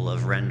capable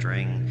of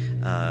rendering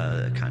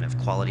kind of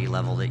quality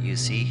level that you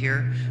see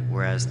here,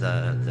 whereas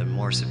the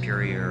more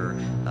superior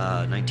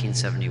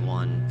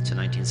 1971 to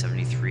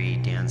 1973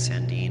 Dan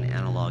Sandine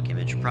analog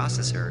image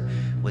processor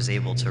was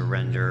able to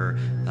render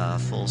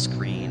full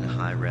screen,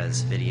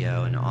 high-res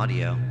video and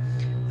audio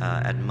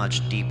at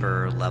much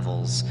deeper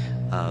levels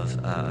of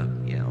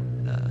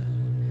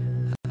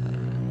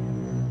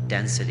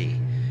density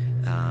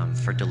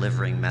for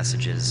delivering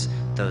messages,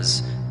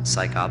 those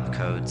psych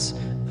opcodes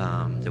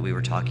that we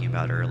were talking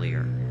about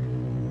earlier.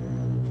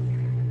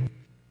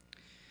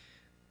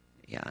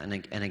 Yeah,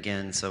 and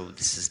again, so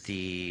this is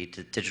the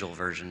digital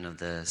version of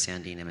the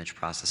Sandine image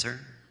processor.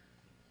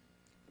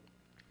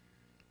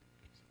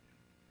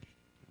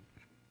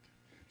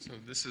 So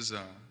this is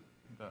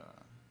the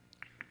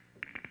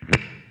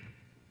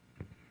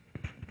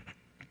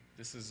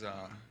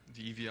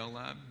EVL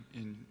lab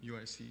in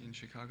UIC in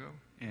Chicago,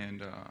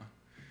 and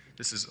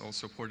this is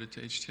also ported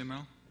to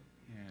HTML,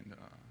 and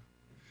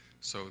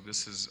so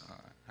this is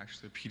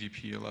actually a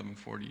PDP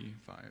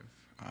 1145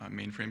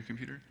 mainframe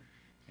computer,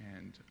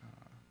 and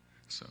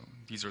so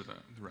these are the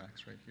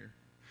racks right here,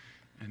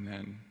 and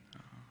then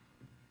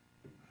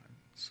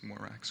some more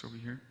racks over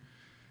here,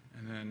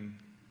 and then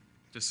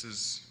this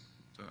is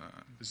the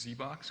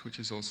Z-Box, which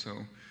is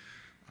also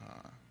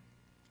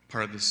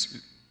part of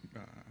this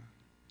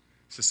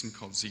system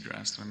called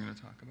Z-Grass that I'm going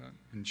to talk about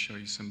and show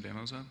you some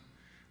demos of.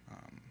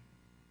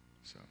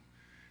 So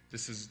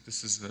this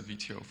is the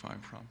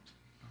VTO5 prompt.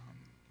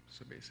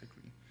 So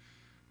basically,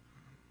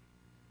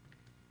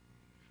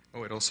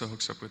 oh, it also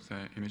hooks up with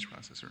the image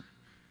processor.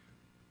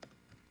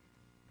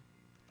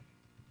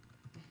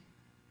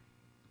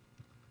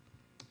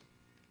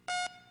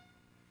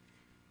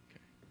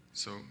 Okay,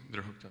 so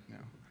they're hooked up now.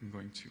 I'm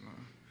going to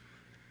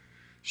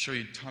show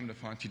you Tom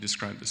DeFonte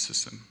describe the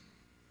system.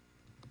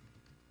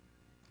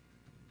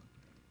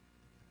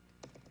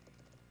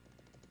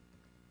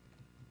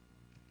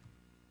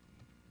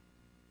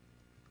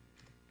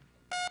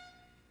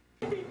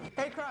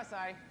 Hey,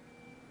 Cross-Eye.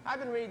 I've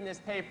been reading this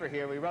paper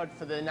here we wrote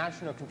for the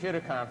National Computer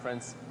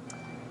Conference,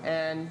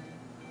 and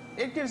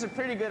it gives a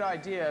pretty good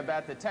idea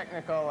about the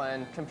technical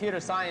and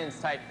computer science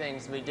type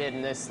things we did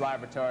in this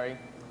laboratory,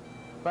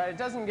 but it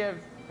doesn't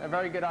give a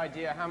very good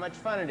idea how much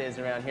fun it is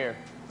around here.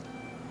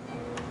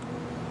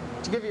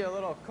 To give you a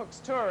little cook's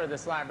tour of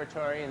this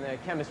laboratory in the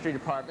chemistry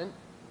department,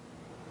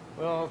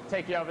 we'll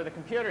take you over the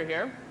computer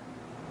here.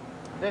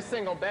 This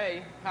single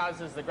bay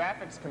houses the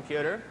graphics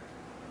computer.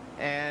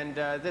 And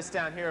this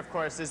down here, of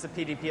course, is the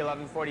PDP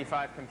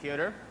 1145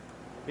 computer.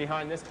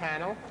 Behind this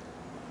panel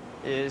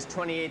is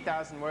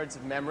 28,000 words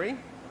of memory.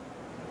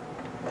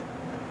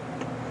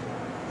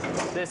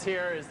 This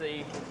here is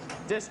the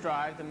disk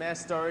drive, the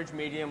mass storage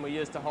medium we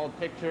use to hold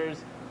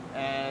pictures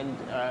and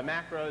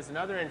macros and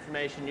other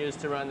information used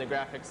to run the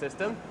graphic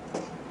system.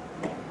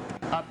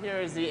 Up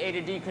here is the A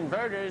to D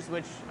converters,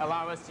 which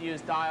allow us to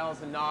use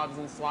dials and knobs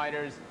and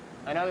sliders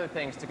and other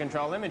things to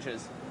control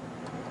images.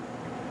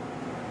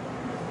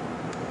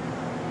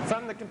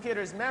 From the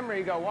computer's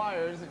memory go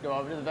wires that go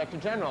over to the vector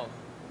general.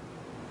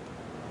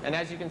 And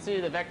as you can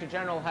see, the vector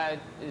general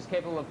is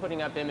capable of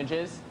putting up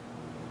images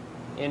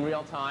in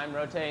real time,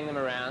 rotating them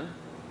around.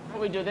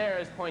 What we do there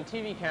is point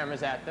TV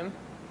cameras at them.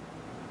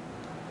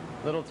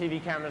 Little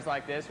TV cameras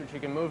like this, which you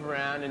can move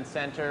around and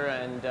center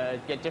and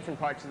get different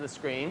parts of the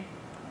screen.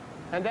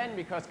 And then,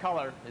 because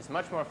color is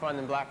much more fun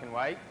than black and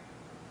white,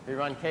 we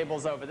run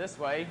cables over this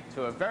way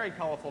to a very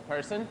colorful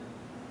person,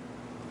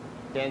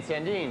 Dan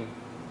Sandine,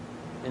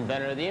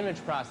 inventor of the image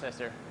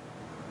processor.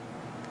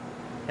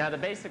 Now the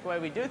basic way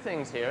we do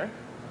things here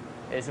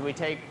is that we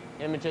take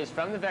images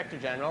from the vector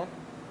general,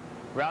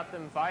 route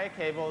them via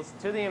cables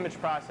to the image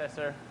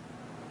processor,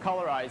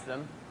 colorize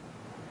them,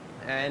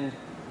 and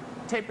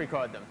tape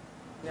record them.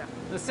 Yeah.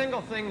 The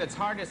single thing that's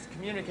hardest to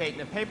communicate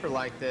in a paper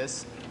like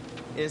this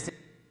is...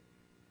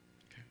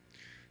 Okay.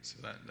 So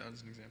that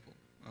was an example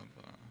of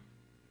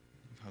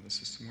how the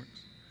system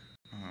works.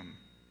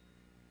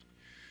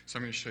 So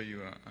I'm going to show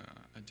you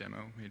a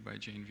demo made by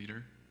Jane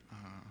Veeder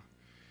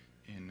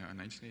in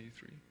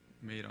 1983,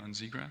 made on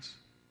ZGrass.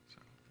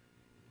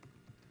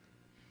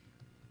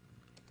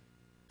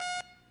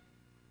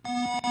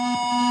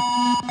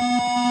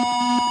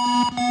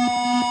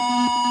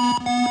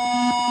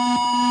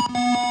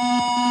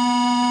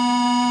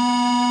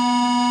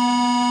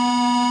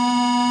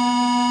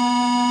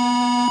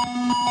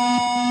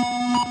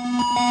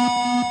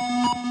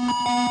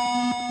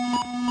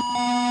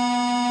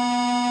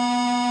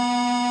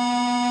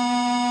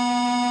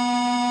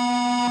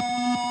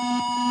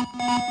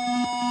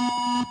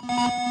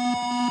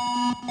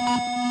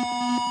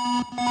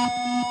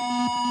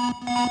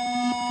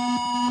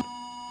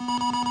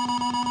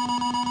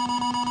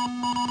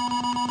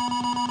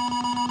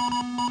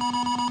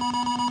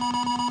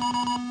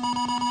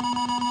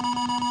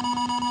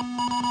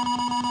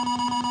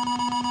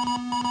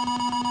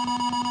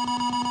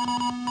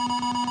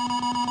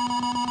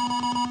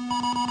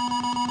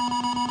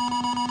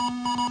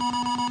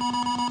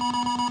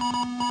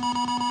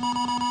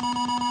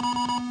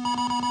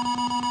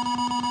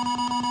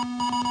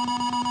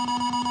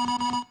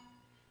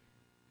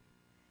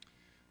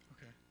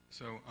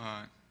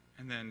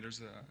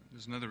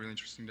 There's another really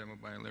interesting demo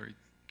by Larry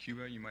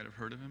Cuba. You might have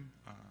heard of him.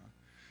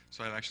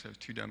 So I actually have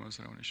two demos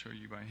that I want to show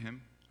you by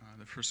him.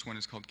 The first one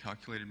is called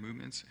Calculated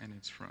Movements, and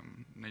it's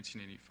from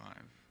 1985.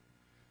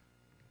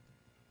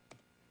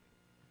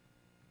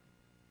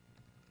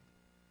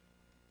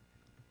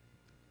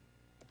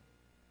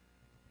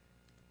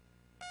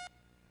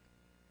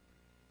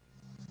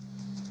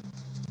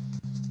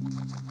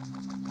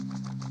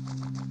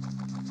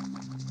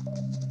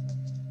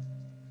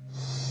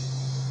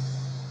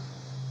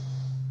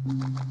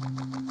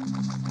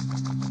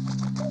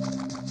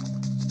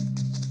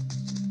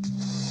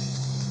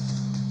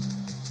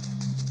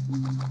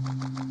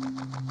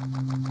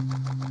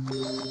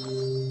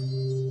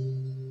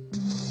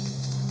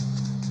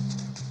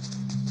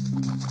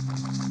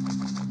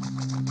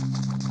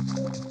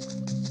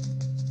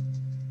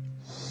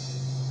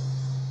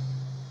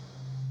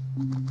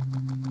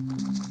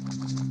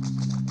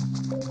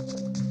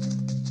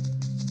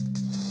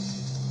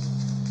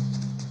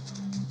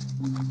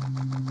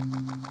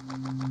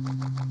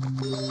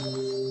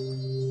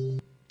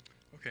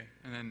 Okay,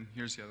 and then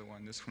here's the other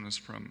one. This one was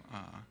from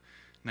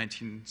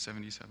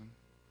 1977.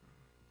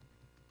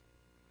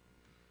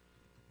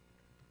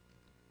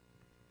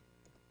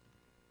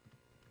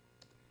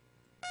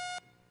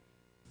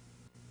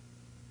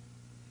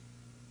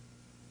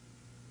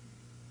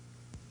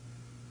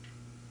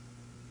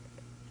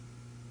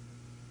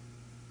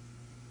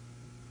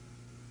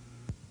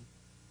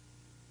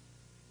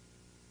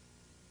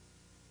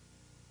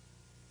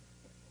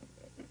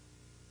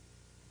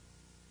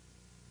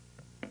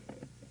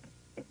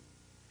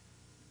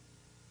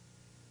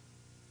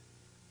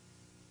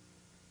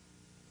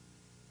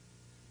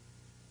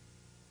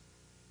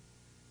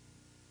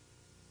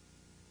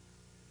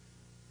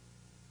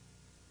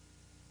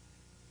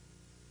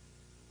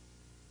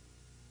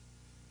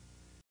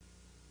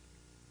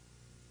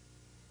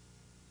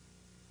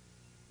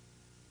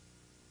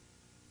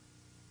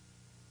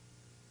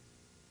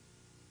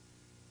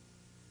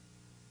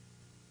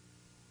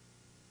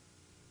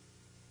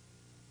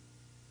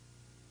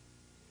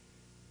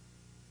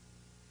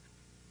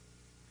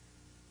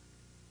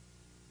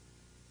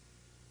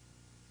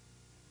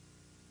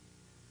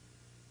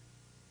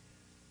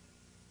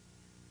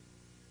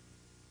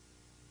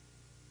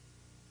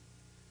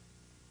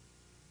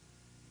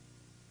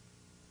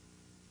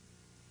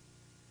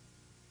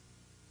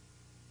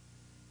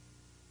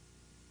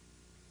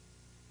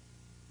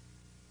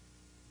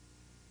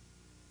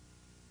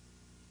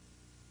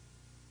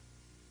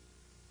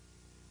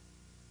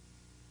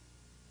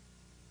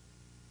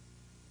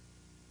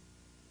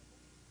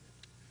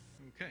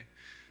 Okay,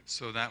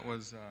 so that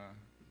was a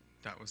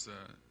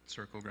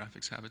circle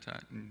graphics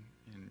habitat in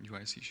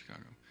UIC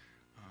Chicago.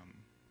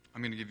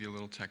 I'm going to give you a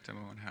little tech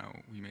demo on how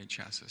we made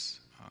chassis.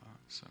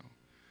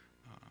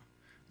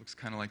 Looks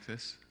kind of like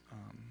this.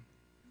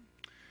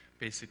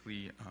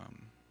 Basically,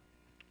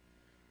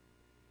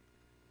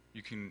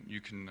 you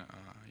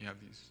have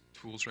these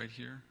tools right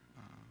here.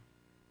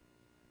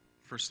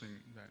 First thing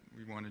that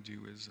we want to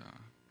do is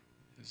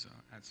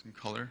add some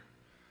color.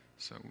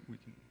 So we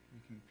can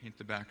paint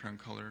the background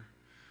color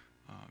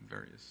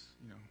various,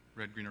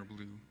 red, green, or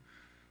blue.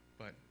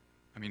 But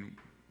I mean,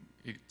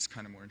 it's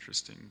kind of more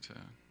interesting to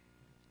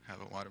have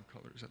a lot of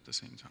colors at the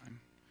same time.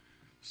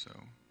 So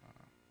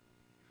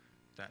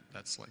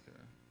that's like a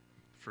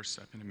first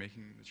step into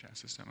making the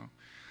chassis demo.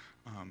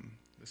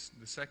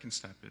 The second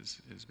step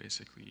is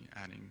basically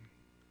adding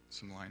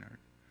some line art.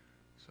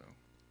 So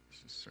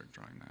let's just start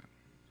drawing that.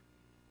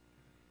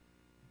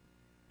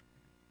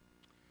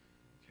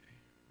 Okay,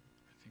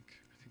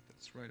 I think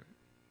that's right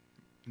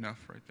enough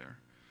right there.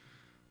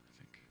 I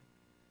think.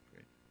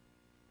 Great.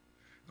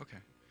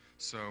 Okay,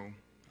 so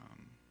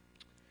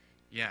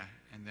yeah,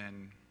 and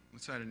then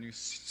let's add a new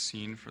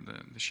scene for the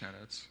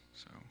shoutouts.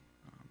 So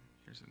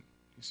here's a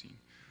new scene.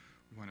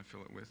 We want to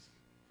fill it with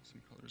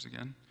some colors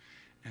again,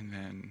 and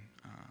then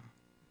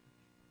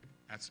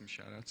add some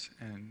shoutouts,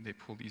 and they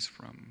pull these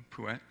from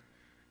Pouet.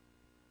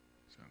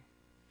 So,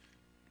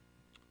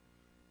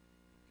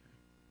 okay.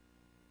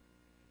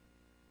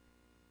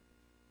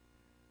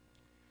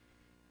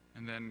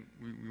 And then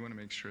we want to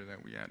make sure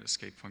that we add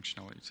escape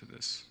functionality to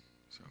this.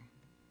 So,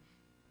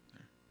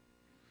 there.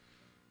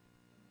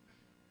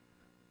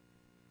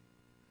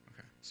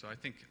 Okay. So I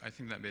think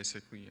that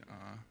basically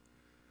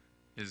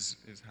is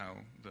how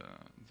the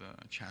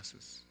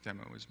chassis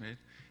demo is made,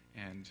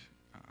 and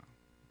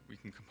we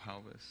can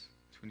compile this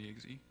to an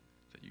exe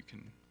that you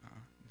can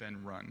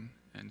then run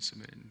and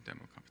submit in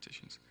demo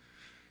competitions.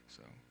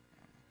 So,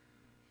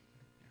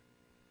 yeah.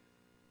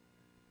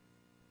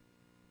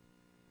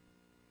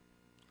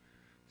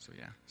 So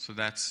yeah, so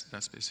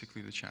that's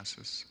basically the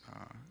chassis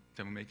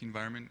demo making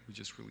environment. We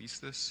just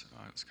released this.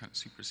 It's kind of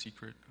super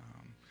secret,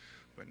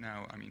 but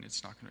now, I mean,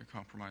 it's not going to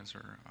compromise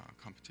our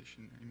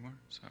competition anymore.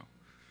 So,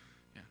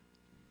 yeah.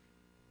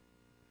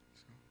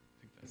 So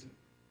I think that's it.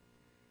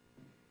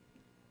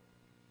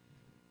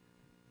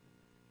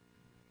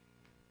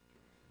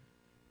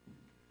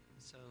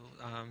 So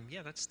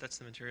yeah, that's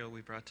the material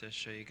we brought to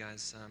show you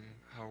guys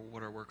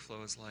what our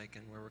workflow is like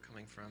and where we're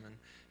coming from, and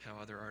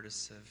how other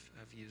artists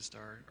have used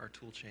our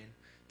tool chain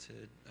to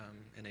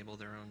enable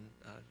their own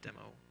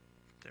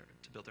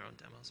to build their own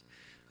demos.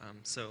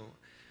 So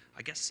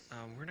I guess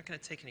we're not going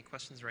to take any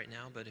questions right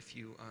now, but if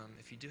you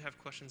do have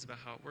questions about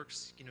how it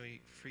works, you know,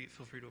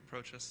 feel free to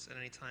approach us at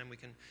any time. We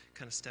can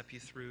kind of step you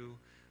through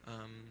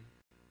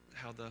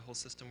how the whole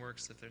system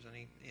works, if there's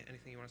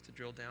anything you want us to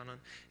drill down on.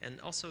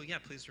 And also, yeah,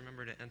 please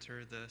remember to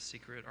enter the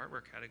secret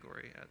artwork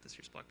category at this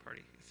year's block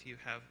party. If you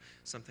have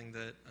something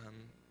that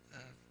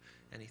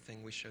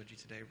anything we showed you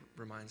today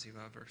reminds you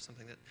of, or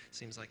something that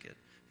seems like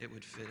it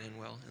would fit in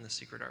well in the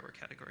secret artwork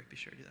category, be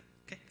sure to do that.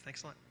 Okay,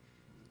 thanks a lot.